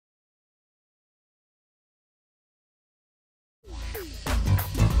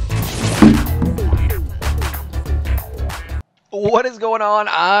What is going on?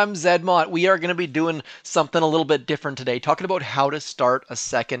 I'm Zedmont. We are going to be doing something a little bit different today, talking about how to start a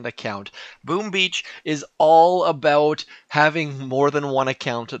second account. Boom Beach is all about having more than one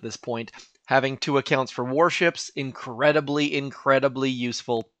account at this point. Having two accounts for warships, incredibly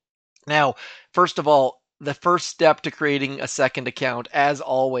useful. Now, first of all, the first step to creating a second account, as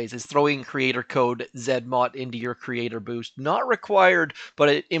always, is throwing creator code ZMOT into your creator boost. Not required, but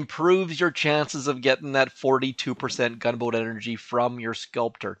it improves your chances of getting that 42% gunboat energy from your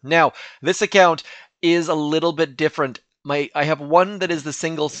sculptor. Now, this account is a little bit different. I have one that is the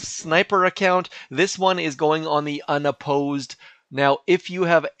single sniper account. This one is going on the unopposed. Now, if you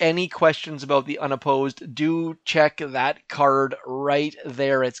have any questions about the unopposed, do check that card right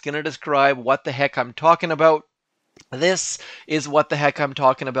there. It's going to describe what the heck I'm talking about. This is what the heck I'm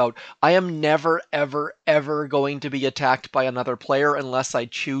talking about. I am never, ever going to be attacked by another player unless I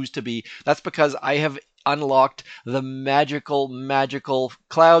choose to be. That's because I have unlocked the magical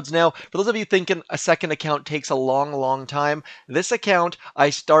clouds. Now, for those of you thinking a second account takes a long time, this account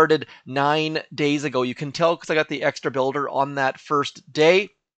I started 9 days ago. You can tell because I got the extra builder on that first day.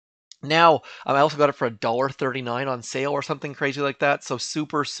 Now, I also got it for $1.39 on sale or something crazy like that. So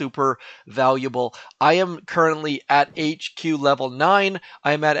super valuable. I am currently at HQ level 9.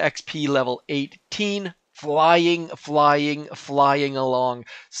 I am at XP level 18, flying along.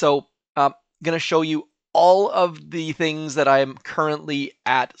 So I'm going to show you all of the things that I'm currently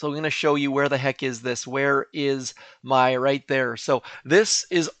at. So I'm going to show you where the heck is this? Where is my right there? So this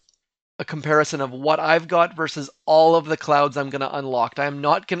is a comparison of what I've got versus all of the clouds I'm going to unlock. I am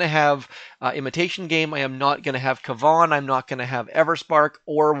not going to have Imitation Game. I am not going to have Kavan. I'm not going to have Everspark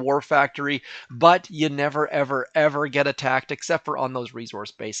or War Factory. But you never, ever get attacked, except for on those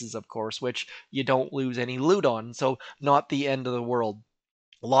resource bases, of course, which you don't lose any loot on. So not the end of the world.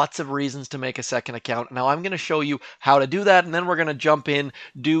 Lots of reasons to make a second account. Now I'm going to show you how to do that, and then we're going to jump in,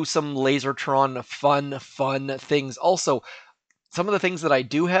 do some lazortron fun things. Also, some of the things that I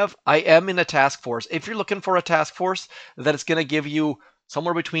do have, I am in a task force. If you're looking for a task force that it's going to give you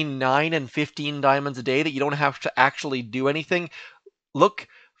somewhere between 9 and 15 diamonds a day that you don't have to actually do anything, look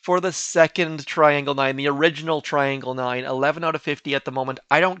for the second Triangle 9, the original Triangle 9, 11 out of 50 at the moment.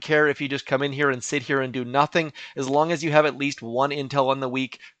 I don't care if you just come in here and sit here and do nothing. As long as you have at least one intel on the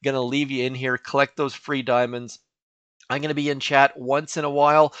week, going to leave you in here, collect those free diamonds. I'm going to be in chat once in a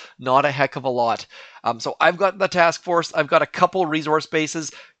while, not a heck of a lot. So I've got the task force. I've got a couple resource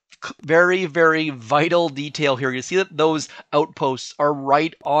bases. Very vital detail here. You see that those outposts are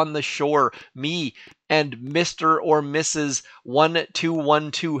right on the shore. Me and Mr. or Mrs.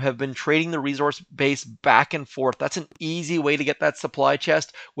 1212 have been trading the resource base back and forth. That's an easy way to get that supply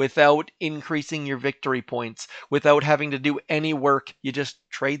chest without increasing your victory points, without having to do any work. You just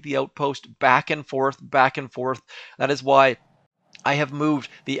trade the outpost back and forth. That is why I have moved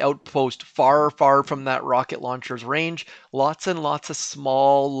the outpost far from that rocket launcher's range. Lots and lots of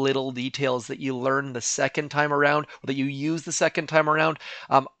small little details that you learn the second time around, or that you use the second time around.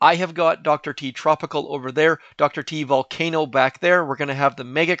 I have got Dr. T Tropical over there, Dr. T Volcano back there. We're going to have the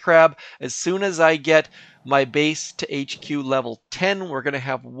Mega Crab. As soon as I get my base to HQ level 10, we're going to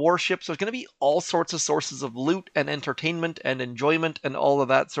have warships. There's going to be all sorts of sources of loot and entertainment and enjoyment and all of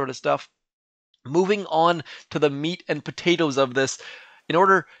that sort of stuff. Moving on to the meat and potatoes of this, in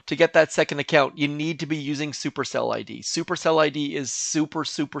order to get that second account, you need to be using Supercell ID. Supercell ID is super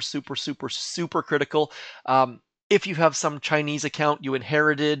critical. If you have some Chinese account you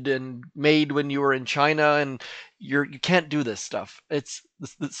inherited and made when you were in China, and you can't do this stuff. This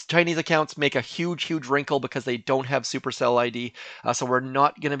Chinese accounts make a huge wrinkle because they don't have Supercell ID. So we're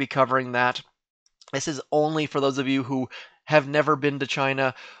not going to be covering that. This is only for those of you who have never been to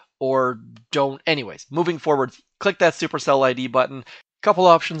China or don't. Anyways, moving forward, click that Supercell ID button. Couple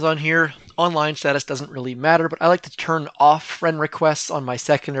options on here. Online status doesn't really matter, but I like to turn off friend requests on my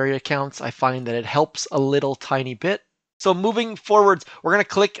secondary accounts. I find that it helps a little tiny bit. So moving forwards, we're going to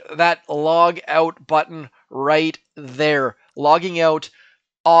click that log out button right there. Logging out,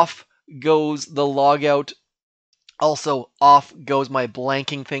 off goes the logout. Also, off goes my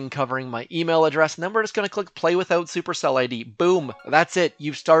blanking thing covering my email address. And then we're just going to click play without Supercell ID. Boom. That's it.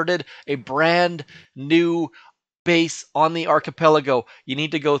 You've started a brand new base on the archipelago. You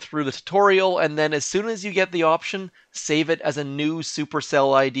need to go through the tutorial, and then as soon as you get the option, save it as a new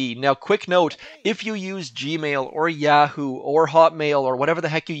Supercell ID. Now, quick note, if you use Gmail or Yahoo or Hotmail or whatever the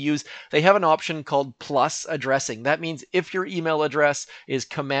heck you use, they have an option called plus addressing. That means if your email address is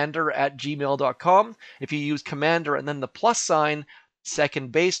commander@gmail.com, if you use commander and then the plus sign,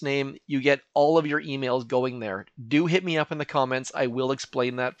 second base name, you get all of your emails going there. Do hit me up in the comments. I will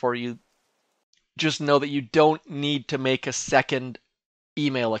explain that for you. just know that you don't need to make a second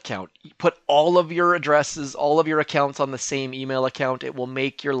email account. Put all of your addresses, all of your accounts on the same email account. It will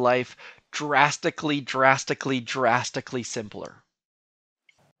make your life drastically, drastically, drastically simpler.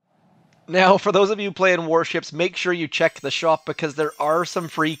 Now, for those of you playing Warships, make sure you check the shop because there are some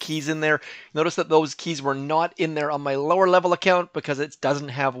free keys in there. Notice that those keys were not in there on my lower level account because it doesn't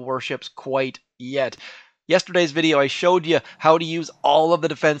have Warships quite yet. Yesterday's video, I showed you how to use all of the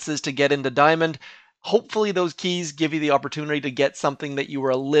defenses to get into Diamond. Hopefully those keys give you the opportunity to get something that you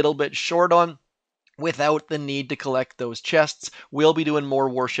were a little bit short on without the need to collect those chests. We'll be doing more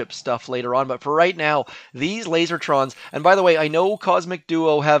Warship stuff later on, but for right now, these Lazortrons, and by the way, I know Cosmic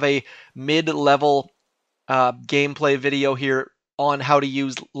Duo have a mid-level gameplay video here on how to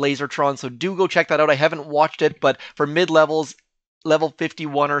use Lazortron, so do go check that out. I haven't watched it, but for mid-levels, level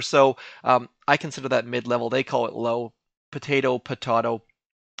 51 or so, I consider that mid-level. They call it low. Potato.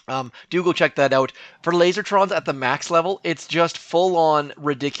 Do go check that out. For Lazortrons at the max level, it's just full-on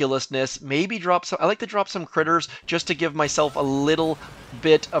ridiculousness. Maybe drop some... I like to drop some critters just to give myself a little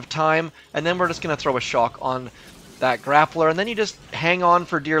bit of time, and then we're just going to throw a shock on that grappler, and then you just hang on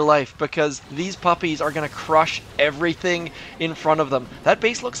for dear life, because these puppies are going to crush everything in front of them. That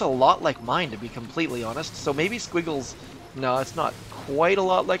base looks a lot like mine, to be completely honest, so maybe Squiggles... No, it's not quite a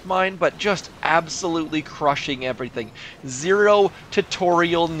lot like mine, but just absolutely crushing everything. Zero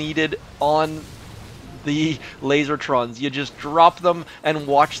tutorial needed on the Lazortrons. You just drop them and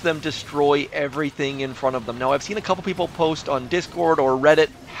watch them destroy everything in front of them. Now, I've seen a couple people post on Discord or Reddit,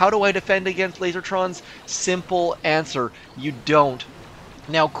 how do I defend against Lazortrons? Simple answer, you don't.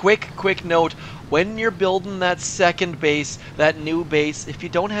 Now, quick note, when you're building that second base, that new base, if you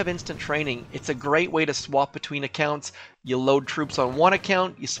don't have instant training, it's a great way to swap between accounts. You load troops on one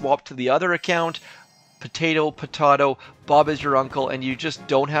account, you swap to the other account, potato, Bob is your uncle, and you just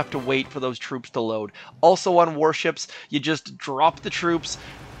don't have to wait for those troops to load. Also on Warships, you just drop the troops,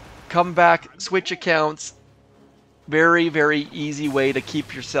 come back, switch accounts. Very, very easy way to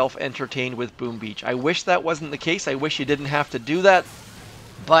keep yourself entertained with Boom Beach. I wish that wasn't the case. I wish you didn't have to do that.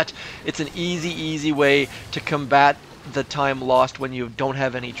 But it's an easy way to combat the time lost when you don't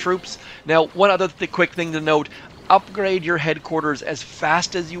have any troops. Now, one other quick thing to note, upgrade your headquarters as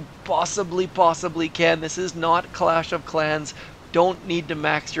fast as you possibly can. This is not Clash of Clans. Don't need to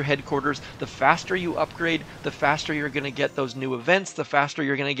max your headquarters. The faster you upgrade, the faster you're going to get those new events, the faster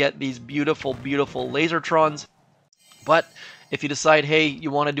you're going to get these beautiful Lazortrons. But if you decide, hey, you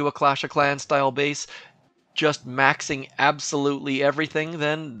want to do a Clash of Clans style base, just maxing absolutely everything,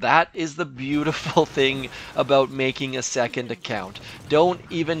 then that is the beautiful thing about making a second account. Don't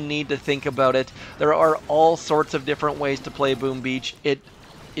even need to think about it. There are all sorts of different ways to play Boom Beach. It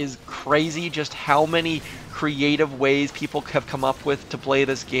is crazy just how many creative ways people have come up with to play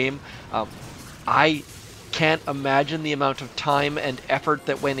this game. I can't imagine the amount of time and effort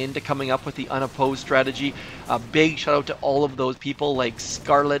that went into coming up with the unopposed strategy. A big shout out to all of those people like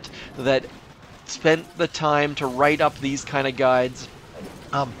Scarlet that spent the time to write up these kind of guides.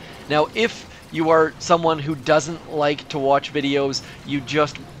 Now, if you are someone who doesn't like to watch videos, you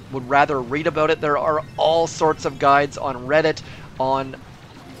just would rather read about it, there are all sorts of guides on Reddit, on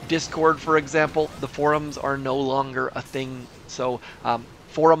Discord, for example. The forums are no longer a thing, so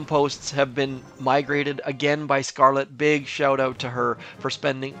forum posts have been migrated again by Scarlet. Big shout out to her for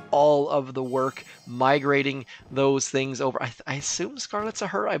spending all of the work migrating those things over. I assume Scarlet's a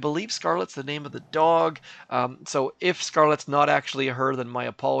her. I believe Scarlet's the name of the dog. So if Scarlet's not actually a her, then my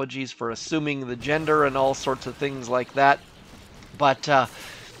apologies for assuming the gender and all sorts of things like that. But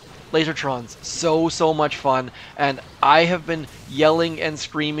Lazortrons, so much fun, and I have been yelling and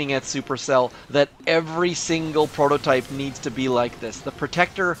screaming at Supercell that every single prototype needs to be like this. The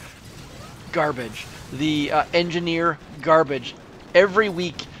Protector, garbage. The Engineer, garbage. Every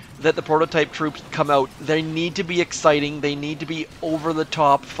week that the prototype troops come out, they need to be exciting, they need to be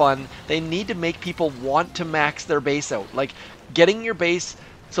over-the-top fun, they need to make people want to max their base out. Like, getting your base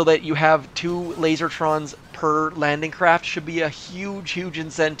so that you have 2 Lazortrons per landing craft should be a huge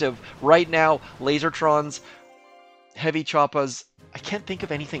incentive. Right now, Lazortrons, Heavy Choppas, I can't think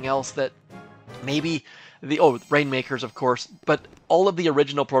of anything else that maybe Rainmakers, of course, but all of the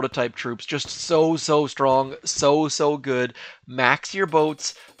original prototype troops just so strong, so good. Max your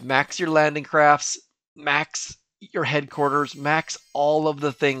boats, max your landing crafts, max your headquarters, max all of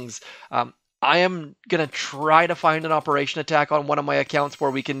the things. I am going to try to find an operation attack on one of my accounts where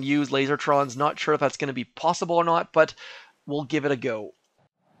we can use Lazortrons. Not sure if that's going to be possible or not, but we'll give it a go.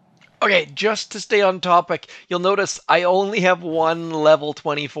 Okay, just to stay on topic, you'll notice I only have one level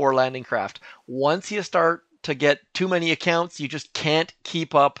 24 landing craft. Once you start to get too many accounts. You just can't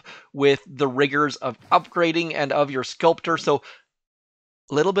keep up with the rigors of upgrading and of your sculptor. So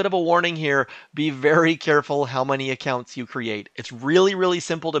a little bit of a warning here. Be very careful how many accounts you create. It's really, really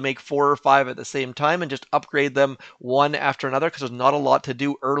simple to make 4 or 5 at the same time and just upgrade them one after another because there's not a lot to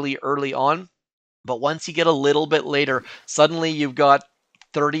do early on. But once you get a little bit later, suddenly you've got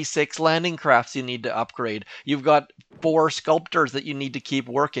 36 landing crafts you need to upgrade. You've got 4 sculptors that you need to keep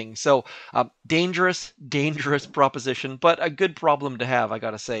working. So dangerous proposition, but a good problem to have, I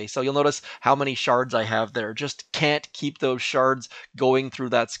gotta say. So you'll notice how many shards I have there. Just can't keep those shards going through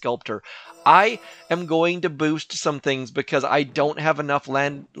that sculptor. I am going to boost some things because I don't have enough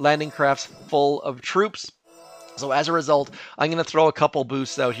landing crafts full of troops. So as a result, I'm going to throw a couple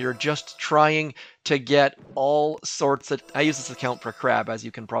boosts out here, just trying to get all sorts of... I use this account for crab, as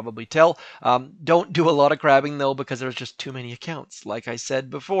you can probably tell. Don't do a lot of crabbing, though, because there's just too many accounts, like I said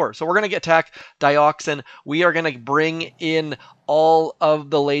before. So we're going to attack Dioxin. We are going to bring in all of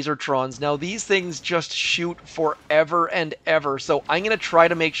the Lazortrons. Now, these things just shoot forever and ever, so I'm going to try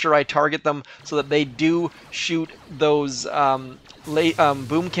to make sure I target them so that they do shoot those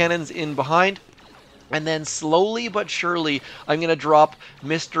boom cannons in behind. And then slowly but surely, I'm going to drop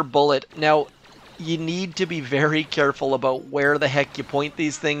Mr. Bullet. Now, you need to be very careful about where the heck you point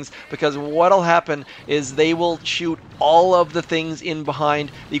these things, because what'll happen is they will shoot all of the things in behind.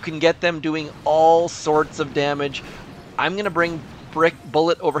 You can get them doing all sorts of damage. I'm going to bring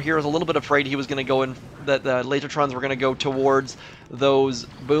Bullet over here. I was a little bit afraid he was going to go in, that the Lazortrons were going to go towards those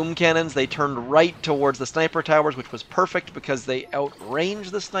boom cannons. They turned right towards the sniper towers, which was perfect because they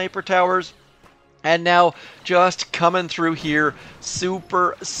outranged the sniper towers. And now, just coming through here,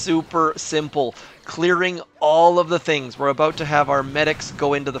 super simple. Clearing all of the things. We're about to have our medics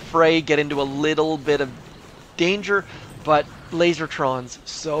go into the fray, get into a little bit of danger, but Lazortrons,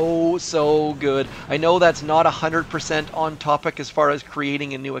 so good. I know that's not 100% on topic as far as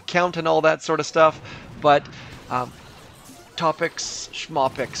creating a new account and all that sort of stuff, but... topics,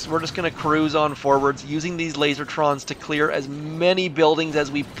 schmopics. We're just going to cruise on forwards using these Lazortrons to clear as many buildings as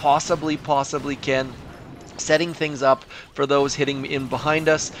we possibly can, setting things up for those hitting in behind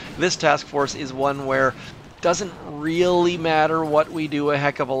us. This task force is one where it doesn't really matter what we do a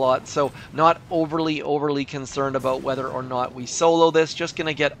heck of a lot, so not overly concerned about whether or not we solo this. Just going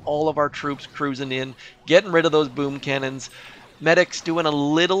to get all of our troops cruising in, getting rid of those boom cannons. Medics doing a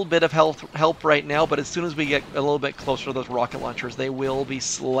little bit of help right now, but as soon as we get a little bit closer to those rocket launchers, they will be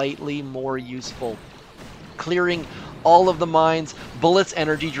slightly more useful. Clearing all of the mines, Bullet's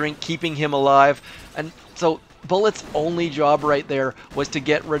energy drink, keeping him alive. And so Bullet's only job right there was to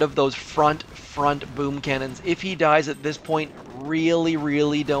get rid of those front boom cannons. If he dies at this point,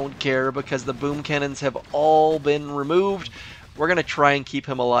 really don't care, because the boom cannons have all been removed. We're going to try and keep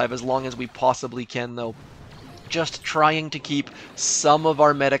him alive as long as we possibly can, though. Just trying to keep some of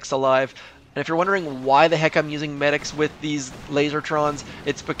our medics alive. And if you're wondering why the heck I'm using medics with these Lazortrons,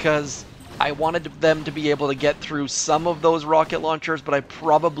 it's because I wanted them to be able to get through some of those rocket launchers, but I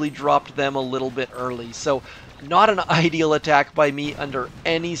probably dropped them a little bit early. So not an ideal attack by me under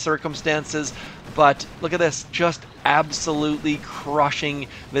any circumstances, but look at this, just absolutely crushing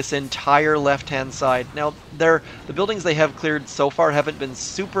this entire left-hand side. Now, the buildings they have cleared so far haven't been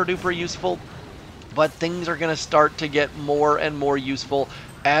super duper useful, but things are going to start to get more and more useful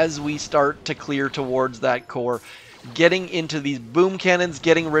as we start to clear towards that core. Getting into these boom cannons,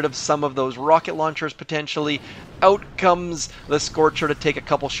 getting rid of some of those rocket launchers potentially. Out comes the Scorcher to take a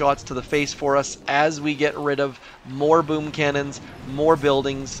couple shots to the face for us as we get rid of more boom cannons, more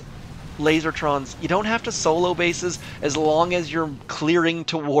buildings, Lazortrons. You don't have to solo bases as long as you're clearing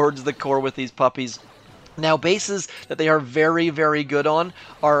towards the core with these puppies. Now, bases that they are very good on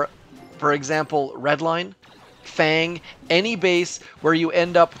are, for example, Redline, Fang, any base where you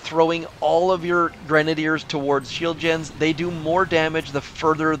end up throwing all of your Grenadiers towards shield gens. They do more damage the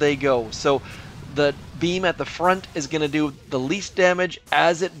further they go. So the beam at the front is going to do the least damage.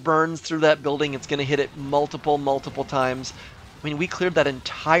 As it burns through that building, it's going to hit it multiple times. I mean, we cleared that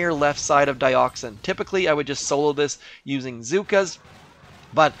entire left side of Dioxin. Typically, I would just solo this using Zookas,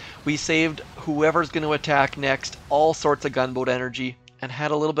 but we saved whoever's going to attack next all sorts of gunboat energy, and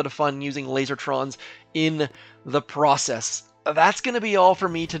had a little bit of fun using Lazortrons in the process. That's going to be all for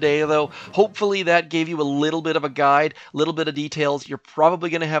me today, though. Hopefully that gave you a little bit of a guide, a little bit of details. You're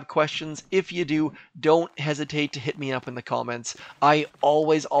probably going to have questions. If you do, don't hesitate to hit me up in the comments. I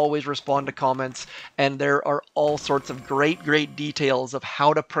always respond to comments, and there are all sorts of great details of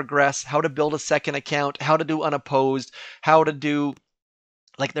how to progress, how to build a second account, how to do unopposed, how to do...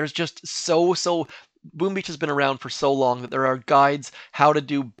 Like, there's just so Boom Beach has been around for so long that there are guides how to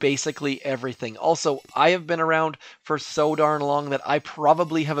do basically everything. Also, I have been around for so darn long that I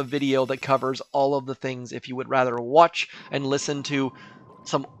probably have a video that covers all of the things if you would rather watch and listen to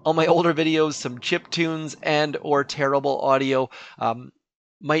some of my older videos, some chip tunes and or terrible audio.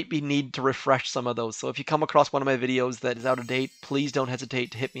 Might be need to refresh some of those. So if you come across one of my videos that is out of date, please don't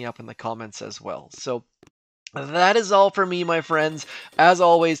hesitate to hit me up in the comments as well. So that is all for me, my friends. As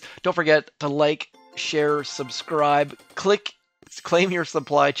always, don't forget to like, share, subscribe, claim your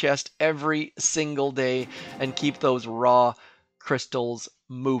supply chest every single day, and keep those raw crystals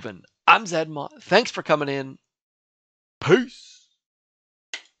moving. I'm Zedma. Thanks for coming in. Peace.